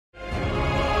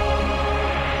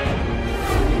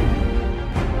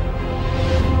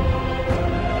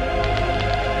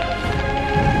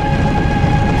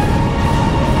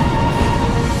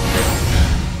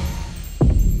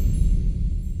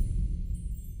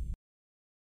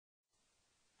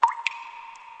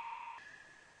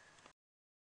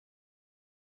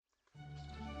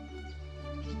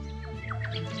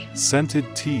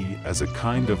Scented tea as a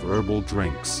kind of herbal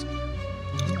drinks.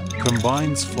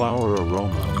 Combines flower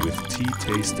aroma with tea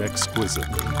taste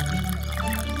exquisitely.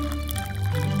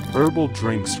 Herbal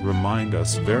drinks remind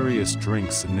us various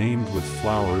drinks named with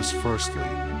flowers firstly,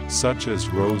 such as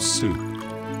rose soup,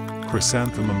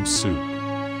 chrysanthemum soup,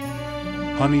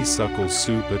 honeysuckle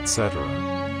soup, etc.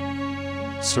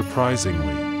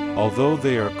 Surprisingly, although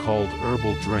they are called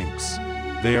herbal drinks,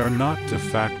 they are not de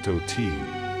facto tea,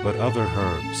 but other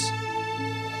herbs.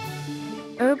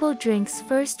 Herbal drinks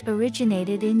first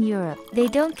originated in Europe. They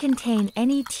don't contain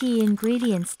any tea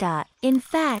ingredients. In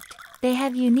fact, they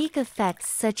have unique effects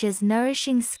such as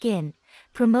nourishing skin,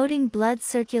 promoting blood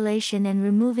circulation and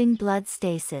removing blood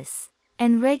stasis,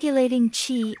 and regulating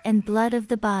qi and blood of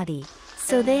the body,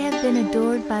 so they have been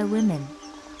adored by women.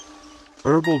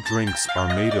 Herbal drinks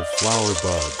are made of flower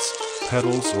buds,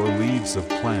 petals or leaves of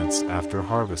plants after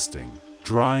harvesting,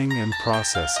 drying and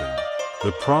processing.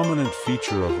 The prominent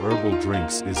feature of herbal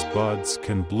drinks is buds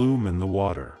can bloom in the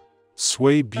water,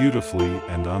 sway beautifully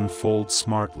and unfold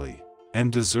smartly,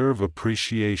 and deserve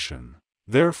appreciation.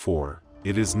 Therefore,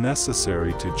 it is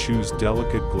necessary to choose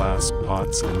delicate glass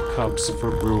pots and cups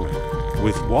for brewing,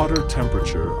 with water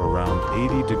temperature around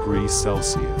 80 degrees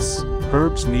Celsius.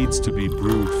 Herbs needs to be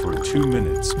brewed for 2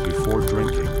 minutes before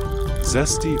drinking.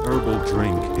 Zesty herbal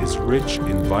drink is rich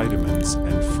in vitamins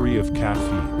and free of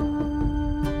caffeine,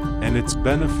 and its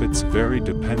benefits vary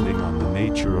depending on the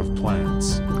nature of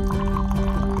plants.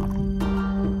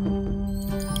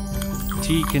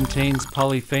 Tea contains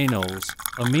polyphenols,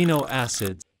 amino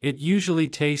acids. It usually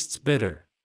tastes bitter.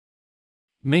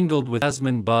 Mingled with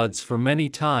jasmine buds for many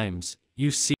times, you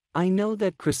see. I know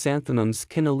that chrysanthemums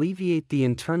can alleviate the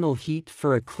internal heat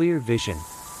for a clear vision.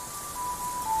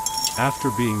 After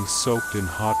being soaked in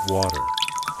hot water,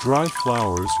 dry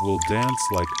flowers will dance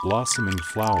like blossoming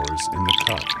flowers in the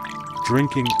cup.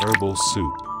 Drinking herbal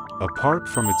soup. Apart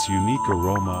from its unique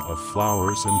aroma of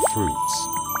flowers and fruits,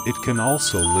 it can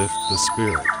also lift the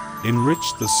spirit,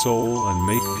 enrich the soul and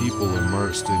make people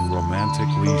immersed in romantic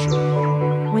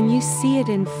leisure. When you see it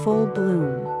in full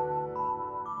bloom,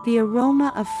 the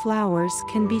aroma of flowers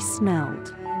can be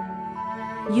smelled.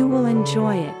 You will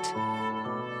enjoy it.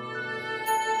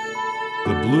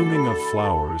 The blooming of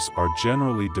flowers are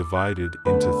generally divided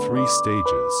into 3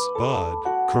 stages: bud,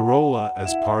 corolla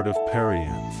as part of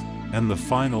perianth, and the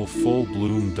final full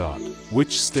bloom.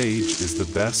 Which stage is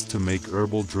the best to make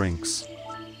herbal drinks?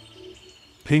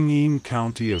 Pinyin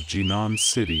County of Jinan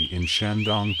City in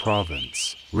Shandong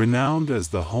Province, renowned as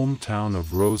the hometown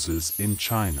of roses in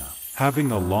China,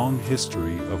 having a long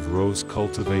history of rose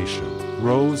cultivation.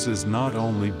 Rose is not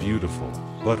only beautiful,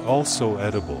 but also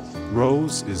edible.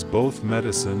 Rose is both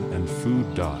medicine and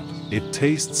food. It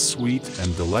tastes sweet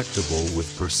and delectable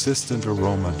with persistent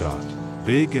aroma.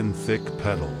 Big and thick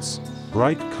petals,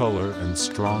 bright color and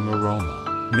strong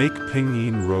aroma, make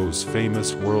Pinyin rose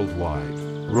famous worldwide.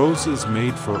 Roses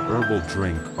made for herbal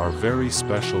drink are very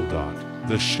special.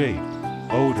 The shape,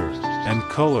 odor, and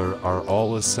color are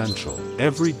all essential.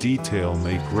 Every detail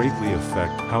may greatly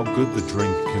affect how good the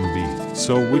drink can be.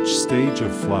 So which stage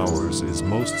of flowers is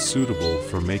most suitable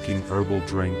for making herbal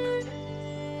drink?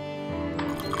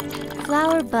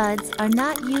 Flower buds are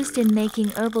not used in making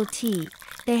herbal tea.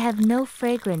 They have no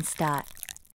fragrance.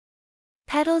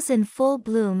 Petals in full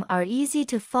bloom are easy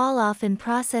to fall off in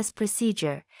process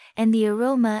procedure, and the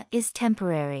aroma is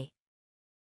temporary.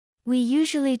 We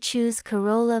usually choose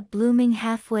corolla blooming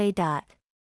halfway.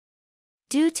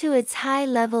 Due to its high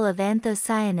level of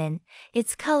anthocyanin,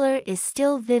 its color is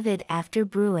still vivid after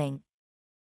brewing.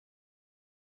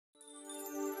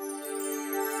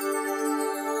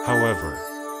 However,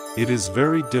 it is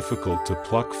very difficult to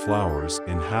pluck flowers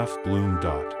in half-bloom.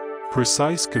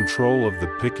 Precise control of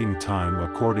the picking time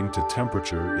according to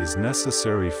temperature is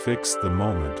necessary. Fix the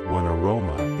moment when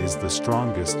aroma is the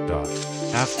strongest.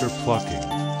 After plucking,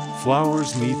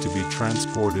 flowers need to be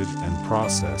transported and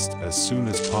processed as soon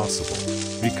as possible,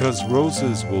 because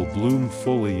roses will bloom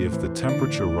fully if the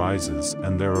temperature rises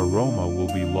and their aroma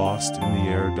will be lost in the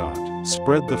air.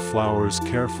 Spread the flowers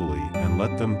carefully and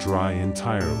let them dry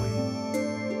entirely.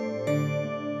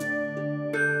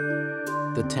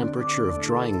 The temperature of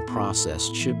drying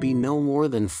process should be no more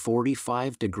than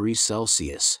 45 degrees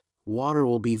Celsius. Water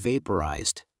will be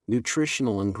vaporized,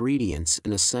 nutritional ingredients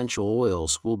and essential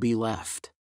oils will be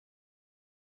left.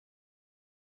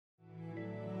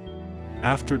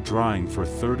 After drying for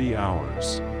 30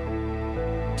 hours,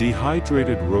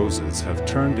 dehydrated roses have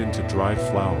turned into dry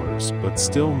flowers but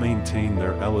still maintain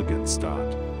their elegance.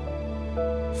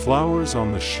 Flowers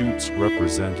on the shoots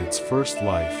represent its first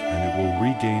life and it will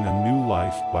regain a new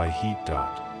life by heat.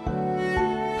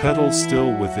 Petals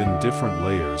still within different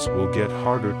layers will get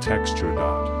harder texture.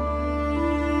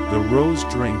 The rose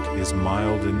drink is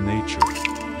mild in nature,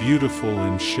 beautiful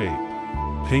in shape,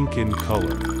 pink in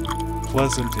color,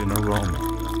 pleasant in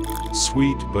aroma,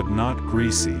 sweet but not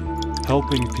greasy,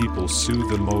 helping people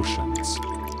soothe emotions,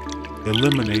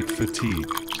 eliminate fatigue.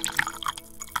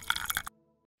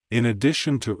 In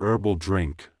addition to herbal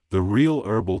drink, the real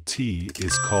herbal tea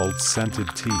is called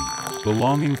scented tea,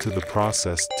 belonging to the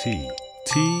processed tea.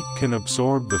 Tea can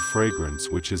absorb the fragrance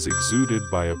which is exuded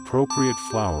by appropriate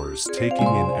flowers, taking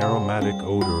in aromatic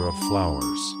odor of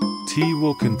flowers. Tea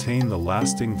will contain the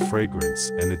lasting fragrance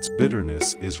and its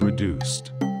bitterness is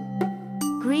reduced.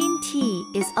 Green tea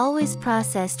is always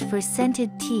processed for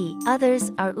scented tea.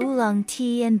 Others are oolong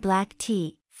tea and black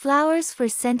tea. Flowers for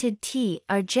scented tea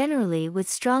are generally with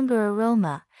stronger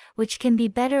aroma, which can be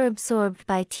better absorbed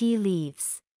by tea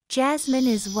leaves. Jasmine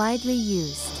is widely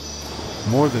used.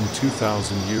 More than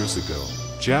 2,000 years ago,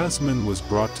 jasmine was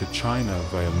brought to China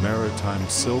via maritime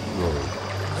Silk Road.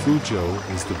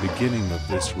 Fuzhou is the beginning of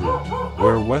this route,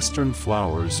 where Western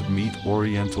flowers meet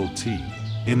Oriental tea.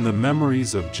 In the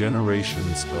memories of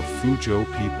generations of Fuzhou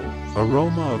people,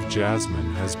 aroma of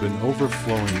jasmine has been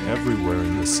overflowing everywhere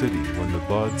in the city when the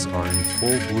buds are in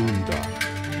full bloom.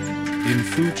 In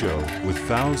Fuzhou, with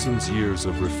thousands years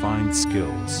of refined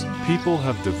skills, people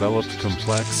have developed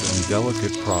complex and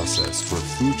delicate process for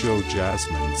Fuzhou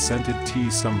jasmine scented tea.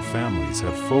 Some families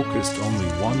have focused only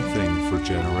one thing for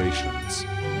generations: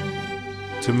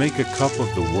 to make a cup of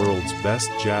the world's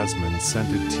best jasmine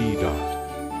scented tea.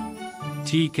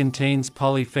 Tea contains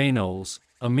polyphenols,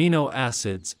 amino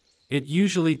acids. It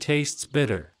usually tastes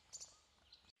bitter.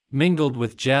 Mingled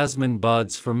with jasmine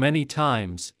buds for many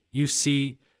times, you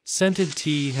see, scented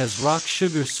tea has rock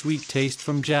sugar sweet taste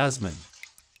from jasmine.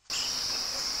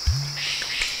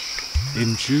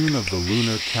 In June of the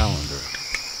lunar calendar,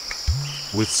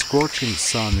 with scorching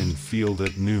sun in field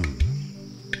at noon,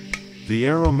 the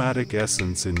aromatic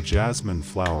essence in jasmine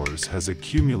flowers has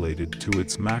accumulated to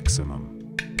its maximum.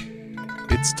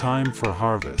 It's time for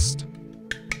harvest.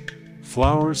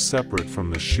 Flowers separate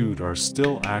from the shoot are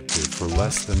still active for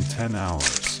less than 10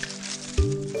 hours.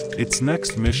 Its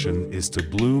next mission is to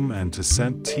bloom and to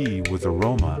scent tea with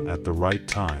aroma at the right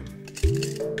time.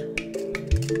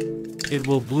 It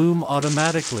will bloom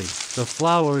automatically. The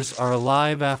flowers are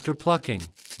alive after plucking.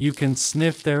 You can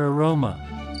sniff their aroma.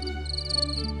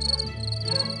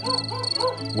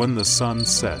 When the sun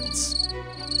sets,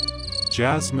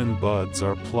 jasmine buds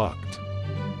are plucked.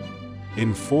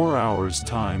 In 4 hours'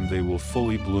 time they will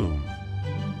fully bloom,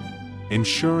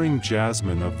 ensuring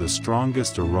jasmine of the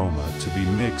strongest aroma to be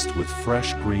mixed with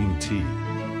fresh green tea.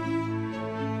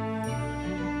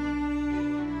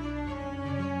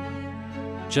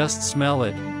 Just smell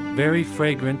it, very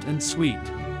fragrant and sweet.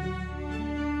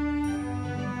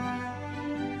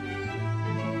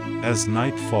 As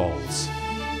night falls,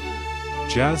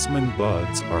 jasmine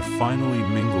buds are finally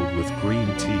mingled with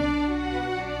green tea.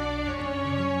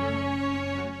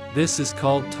 This is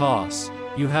called toss.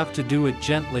 You have to do it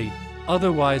gently,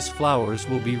 otherwise flowers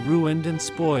will be ruined and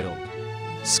spoiled.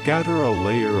 Scatter a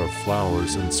layer of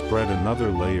flowers and spread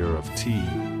another layer of tea.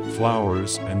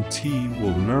 Flowers and tea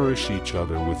will nourish each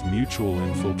other with mutual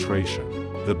infiltration.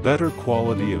 The better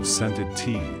quality of scented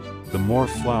tea, the more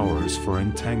flowers for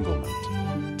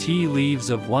entanglement. Tea leaves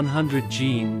of 100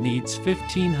 gene needs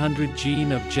 1500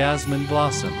 gene of jasmine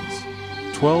blossoms.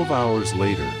 12 hours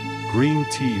later, green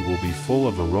tea will be full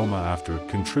of aroma. After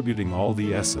contributing all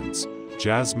the essence,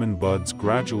 jasmine buds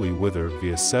gradually wither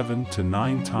via 7 to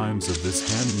 9 times of this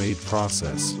handmade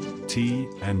process. Tea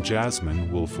and jasmine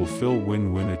will fulfill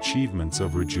win-win achievements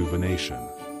of rejuvenation.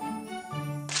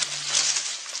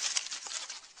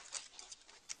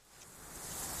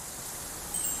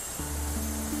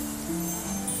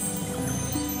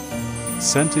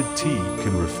 Scented tea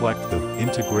can reflect the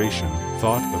integration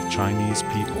thought of Chinese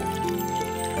people.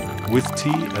 With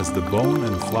tea as the bone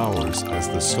and flowers as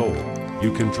the soul,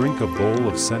 you can drink a bowl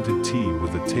of scented tea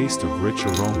with a taste of rich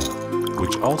aroma,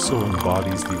 which also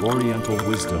embodies the Oriental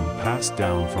wisdom passed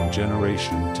down from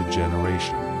generation to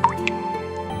generation.